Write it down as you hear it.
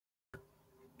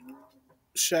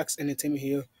Shaq's Entertainment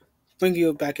here, bring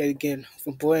you back again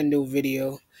for a brand new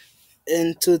video.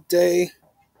 And today,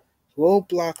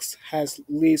 Roblox has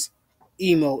released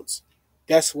emotes.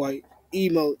 That's right,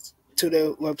 emotes to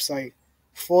their website.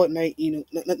 Fortnite emotes,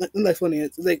 not like funny.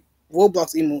 It's like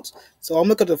Roblox emotes. So I'm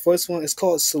looking at the first one. It's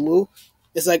called Salute.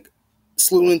 It's like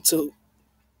saluting to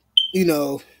you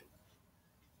know.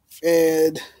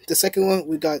 And the second one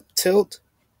we got Tilt.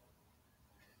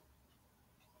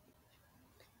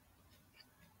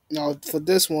 Now for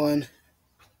this one,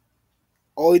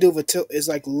 all you do with Tilt is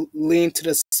like lean to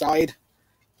the side.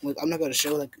 Like I'm not gonna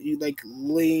show like you like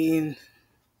lean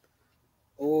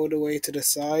all the way to the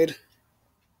side.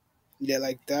 Yeah,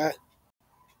 like that.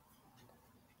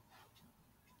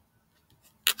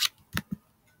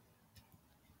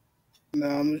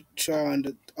 Now I'm trying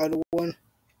the other one,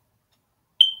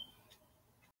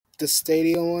 the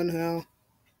stadium one now.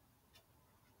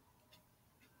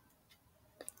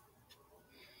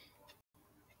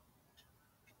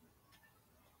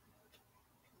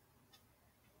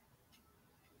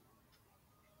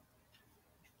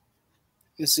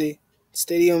 You see,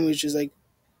 stadium is just like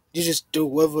you just do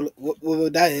whatever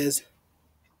that is.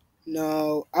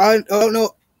 No, I don't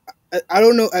know. I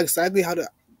don't know exactly how to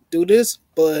do this,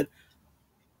 but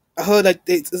I heard like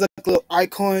it's like a little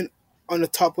icon on the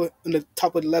top of the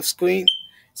left screen.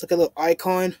 It's like a little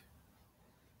icon.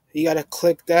 You gotta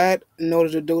click that in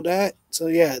order to do that. So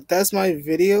yeah, that's my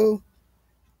video.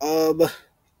 But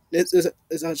I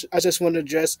just want to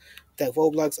address that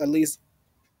Roblox at least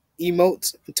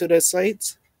emotes to their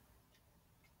sites.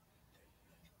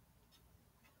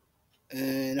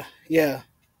 And yeah,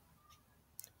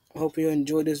 I hope you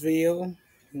enjoyed this video.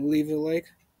 Leave a like,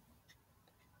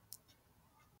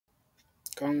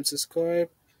 comment, subscribe.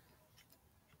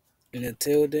 And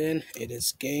until then, it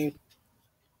is game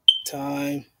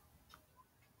time.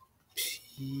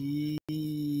 Peace.